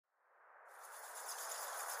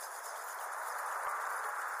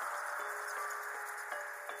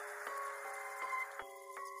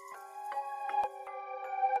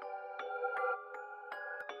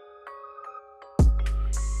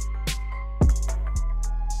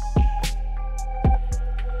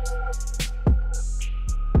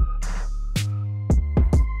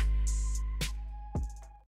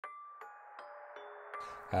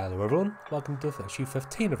Hello everyone, welcome to issue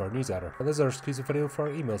 15 of our newsletter. And this is our exclusive video for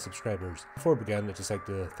our email subscribers. Before we begin, I'd just like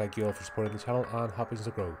to thank you all for supporting the channel and helping us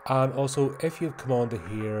to grow. And also, if you've come on to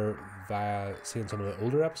here via seeing some of the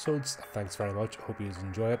older episodes, thanks very much, hope you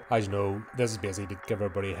enjoy it. As you know, this is basically to give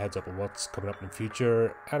everybody a heads up on what's coming up in the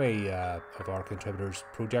future, any of our contributors'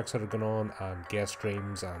 projects that are going on, and guest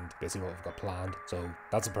streams, and basically what we've got planned. So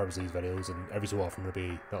that's the purpose of these videos, and every so often there'll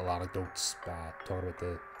be little anecdotes talking about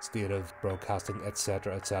the state of broadcasting,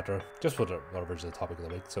 etc, etc, just whatever's the topic of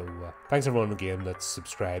the week. So thanks everyone again that's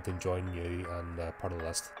subscribed and joined new and part of the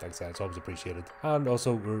list. Thanks, it's always appreciated. And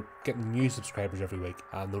also we're getting new subscribers every week,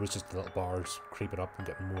 and notice just the little bars creeping up and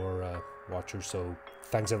getting more watchers. So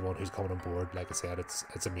thanks everyone who's coming on board. Like I said,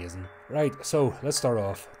 it's amazing. Right, so let's start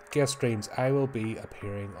off. Guest streams. I will be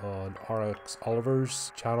appearing on RX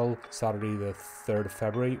Oliver's channel Saturday the 3rd of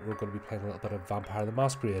February. We're going to be playing a little bit of Vampire the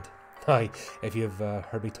Masquerade. Hi, if you've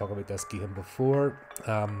heard me talk about this game before,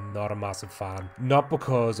 I'm not a massive fan. Not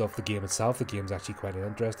because of the game itself, the game's actually quite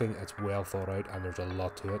interesting, it's well thought out and there's a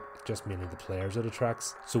lot to it, just mainly the players it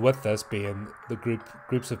attracts. So with this being the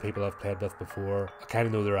groups of people I've played with before, I kind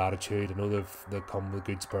of know their attitude, I know they've come with a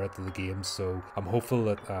good spirit to the game, so I'm hopeful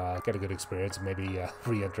that I'll get a good experience and maybe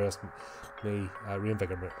reinvigorate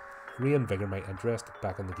my interest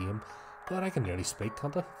back in the game. God, I can nearly speak,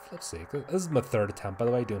 can't I? Flip's sake. This is my third attempt, by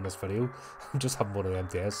the way, doing this video. I'm just having one of them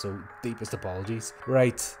days, so deepest apologies.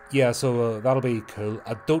 Right, yeah, so that'll be cool.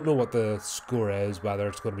 I don't know what the score is, whether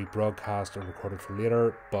it's going to be broadcast or recorded for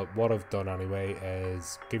later, but what I've done anyway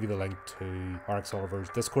is give you the link to RX Oliver's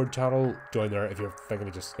Discord channel. Join there if you're thinking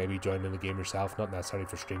of just maybe joining the game yourself, not necessarily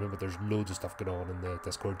for streaming, but there's loads of stuff going on in the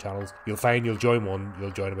Discord channels. You'll join one,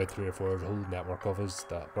 you'll join about 3 or 4, there's a whole network of us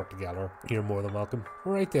that work together. You're more than welcome.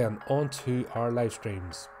 Right then, on to our live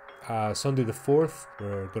streams. Sunday the 4th,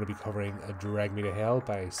 we're going to be covering A Drag Me to Hell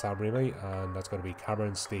by Sam Raimi, and that's going to be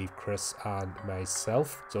Cameron, Steve, Chris and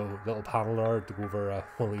myself. So little panel there to go over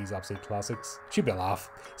one of these absolute classics. Should be a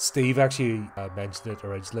laugh. Steve actually mentioned it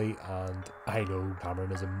originally, and I know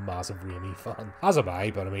Cameron is a massive Raimi fan, as am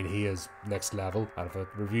I, but I mean he is next level, and if I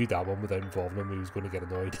reviewed that one without involving him he was going to get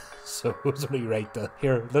annoyed. So it was only right to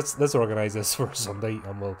here, let's organise this for Sunday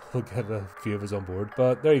and we'll get a few of us on board.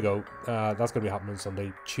 But there you go, that's going to be happening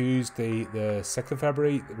Sunday. Tuesday the 6th of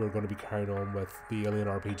February, we're going to be carrying on with the Alien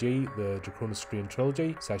RPG, the Draconis Strain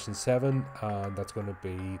trilogy, session 7, and that's going to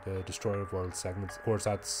be the Destroyer of Worlds segments. Of course,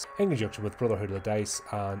 that's in conjunction with Brotherhood of the Dice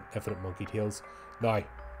and Infinite Monkey Tales. Now,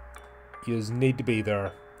 you need to be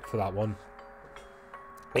there for that one.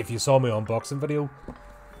 If you saw my unboxing video,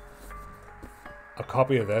 a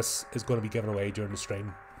copy of this is going to be given away during the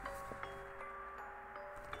stream.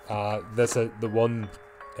 The one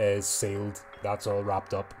is sealed, that's all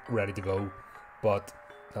wrapped up, ready to go. But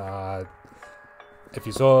if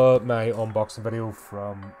you saw my unboxing video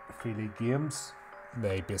from Free League Games,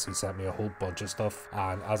 they basically sent me a whole bunch of stuff,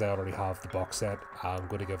 and as I already have the box set, I'm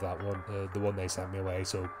going to give that one, the one they sent me away.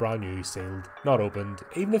 So brand new, sealed, not opened.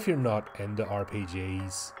 Even if you're not into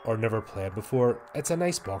RPGs or never played before, it's a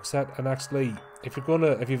nice box set, and actually if you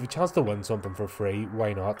have a chance to win something for free,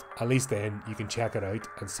 why not? At least then you can check it out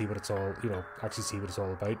and see what it's all, actually see what it's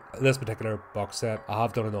all about. This particular box set, I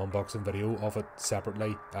have done an unboxing video of it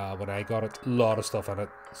separately when I got it. A lot of stuff in it,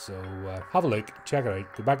 so have a look, check it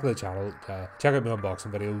out, go back to the channel, check out my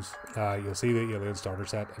unboxing videos. You'll see the Alien starter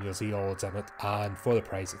set and you'll see all that's in it, and for the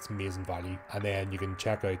price it's amazing value. And then you can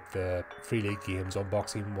check out the Free League Games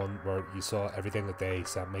unboxing one where you saw everything that they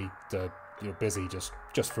sent me to, busy just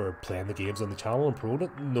for playing the games on the channel and promoting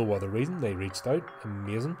it. No other reason. They reached out.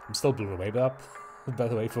 Amazing. I'm still blown away by that. By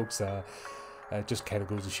the way, folks, it just kind of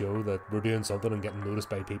goes to show that we're doing something and getting noticed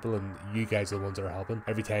by people, and you guys are the ones that are helping.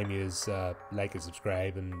 Every time you like and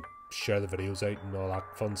subscribe and share the videos out and all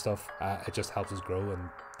that fun stuff, it just helps us grow, and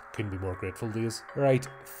couldn't be more grateful to you. Right,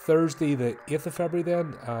 Thursday the 8th of February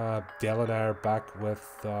then, Dale and I are back with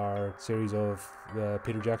our series of the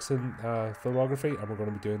Peter Jackson filmography, and we're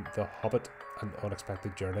going to be doing The Hobbit, An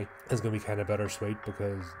Unexpected Journey. It's going to be kind of bittersweet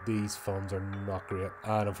because these films are not great,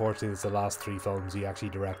 and unfortunately it's the last 3 films he actually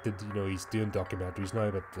directed. He's doing documentaries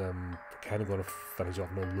now, but we're kind of going to finish off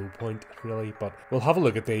on a low point really. But we'll have a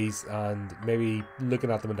look at these and maybe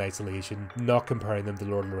looking at them in isolation, not comparing them to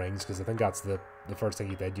Lord of the Rings, because I think that's the first thing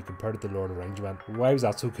you did. You compared it to Lord of the Rings, you went, why was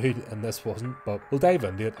that so good and this wasn't? But we'll dive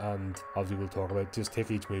into it, and obviously we'll talk about it. Just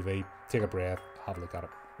take each movie, take a breath, have a look at it.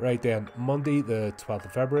 Right then, Monday the 12th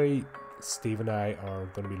of February, Steve and I are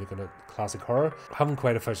going to be looking at classic horror. I haven't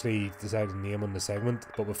quite officially decided a name on the segment,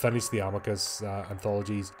 but we've finished the Amicus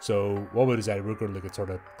anthologies. So what we decided, we're going to look at sort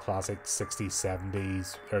of classic 60s,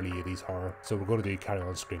 70s, early 80s horror. So we're going to do Carry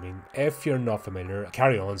On Screaming. If you're not familiar,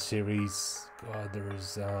 Carry On series, God, there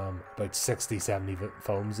was about 60, 70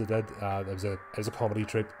 films they did. It was a comedy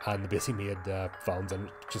troupe, and they basically made films and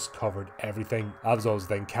just covered everything. That was always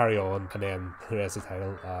the thing, Carry On, and then the rest of the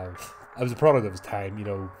title. It was a product of its time, you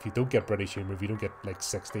know. If you don't get British humour, if you don't get like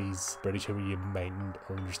 60s British humour, you mightn't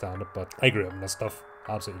understand it. But I grew up in this stuff,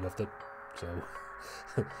 absolutely loved it.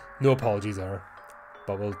 So no apologies there.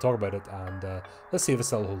 But we'll talk about it, and let's see if it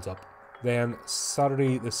still holds up. Then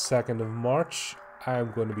Saturday the 2nd of March,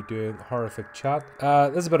 I'm going to be doing Horrific Chat.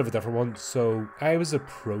 This is a bit of a different one. So I was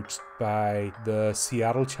approached by the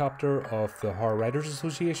Seattle chapter of the Horror Writers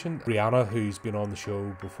Association. Brianna, who's been on the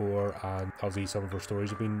show before, and obviously some of her stories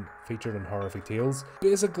have been featured in Horrific Tales.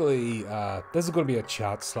 Basically, this is going to be a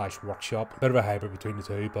chat/workshop, bit of a hybrid between the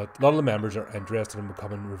two, but a lot of the members are interested in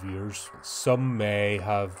becoming reviewers. Some may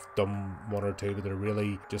have done one or two, but they're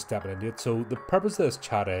really just stepping into it. So the purpose of this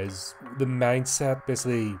chat is the mindset,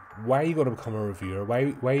 basically, why are you going to become a reviewer?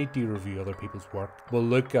 Why do you review other people's work? We'll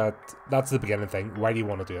look at, that's the beginning thing, why do you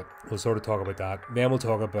want to do it? We'll sort of talk about that. Then we'll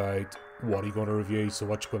talk about what are you going to review, so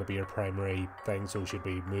what's going to be your primary thing, so it should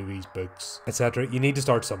be movies, books, etc. You need to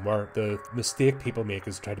start somewhere. The mistake people make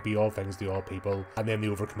is try to be all things to all people, and then they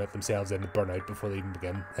overcommit themselves and burn out before they even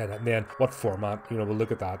begin. And then what format, you know, we'll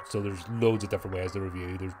look at that. So there's loads of different ways to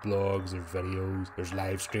review. There's blogs, there's videos, there's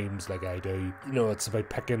live streams like I do. You know, it's about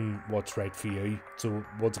picking what's right for you. So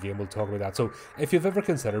once again, we'll talk about that. So if you've ever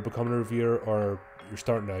considered becoming a reviewer, or you're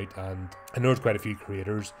starting out, and I know there's quite a few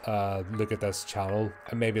creators look at this channel,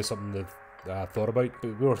 and maybe it's something they've thought about,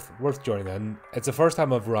 but worth joining in. It's the first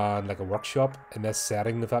time I've ran like a workshop in this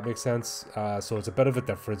setting, if that makes sense. So it's a bit of a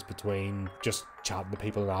difference between just chatting to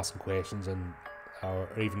people and asking questions, and or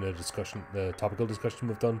even the topical discussion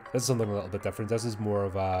we've done. This is something a little bit different. This is more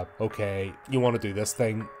of a, okay, you want to do this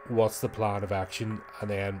thing, what's the plan of action, and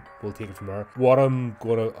then we'll take it from there. What I'm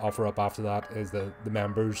going to offer up after that is the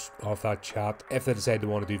members of that chat, if they decide they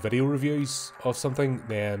want to do video reviews of something,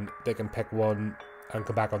 then they can pick one and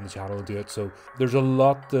come back on the channel and do it. So there's a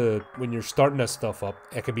lot when you're starting this stuff up,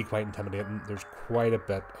 it can be quite intimidating. There's quite a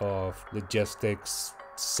bit of logistics,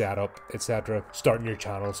 setup, etc. Starting your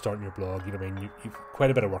channel, starting your blog, you know what I mean? You've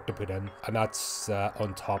quite a bit of work to put in, and that's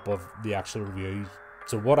on top of the actual reviews.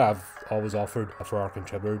 So what I've always offered for our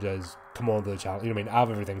contributors is come on to the channel. You know what I mean? I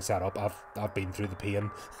have everything set up. I've been through the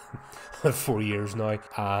pain 4 years now,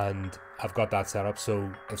 and I've got that set up.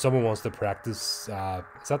 So if someone wants to practice,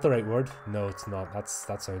 is that the right word? No, it's not. That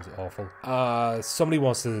sounds awful. Somebody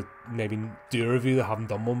wants to maybe do a review that haven't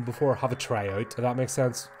done one before, have a try out, if that makes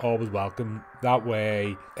sense. Always welcome. That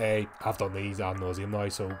way, I've done these ad nauseum now,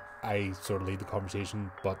 so I sort of lead the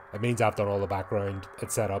conversation, but it means I've done all the background,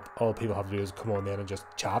 it's set up. All people have to do is come on in and just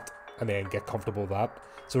chat, and then get comfortable with that.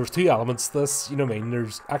 So there's two elements to this, you know what I mean?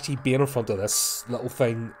 There's actually being in front of this little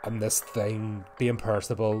thing and this thing, being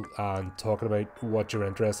personable and talking about what you're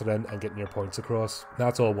interested in and getting your points across.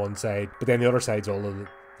 That's all one side, but then the other side's all of the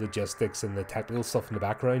logistics and the technical stuff in the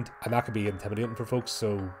background, and that can be intimidating for folks.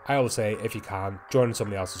 So I always say, if you can, join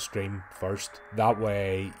somebody else's stream first. That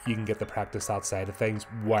way you can get the practice that side of things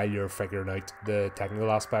while you're figuring out the technical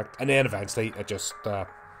aspect, and then eventually it just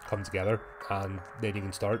come together, and then you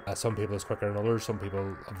can start. Some people is quicker than others. Some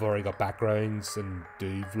people have already got backgrounds and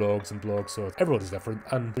do vlogs and blogs, so everybody's different,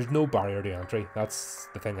 and there's no barrier to entry. That's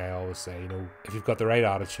the thing I always say, you know, if you've got the right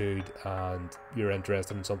attitude and you're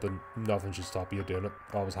interested in something, nothing should stop you doing it.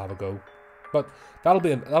 Always have a go. But that'll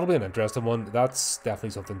be an interesting one. That's definitely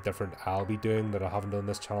something different I'll be doing that I haven't done on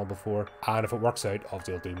this channel before, and if it works out,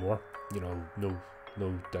 obviously I'll do more, you know, no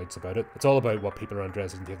doubts about it. It's all about what people are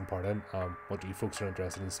interested in taking part in, what you folks are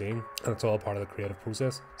interested in seeing, and it's all part of the creative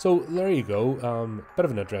process. So there you go, bit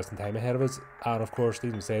of an interesting time ahead of us, and of course,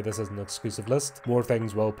 need to say this is an exclusive list. More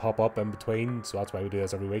things will pop up in between, so that's why we do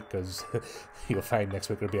this every week, because you'll find next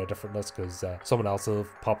week will be a different list, because someone else will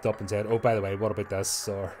have popped up and said, oh, by the way, what about this?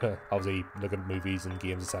 Or obviously looking at movies and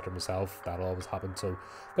games, etc. myself, that'll always happen. So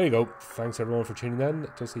there you go. Thanks everyone for tuning in.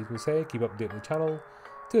 Just as you can say, keep up to date on the channel,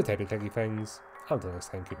 do the type of thinky things. Until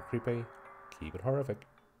next time, keep it creepy, keep it horrific.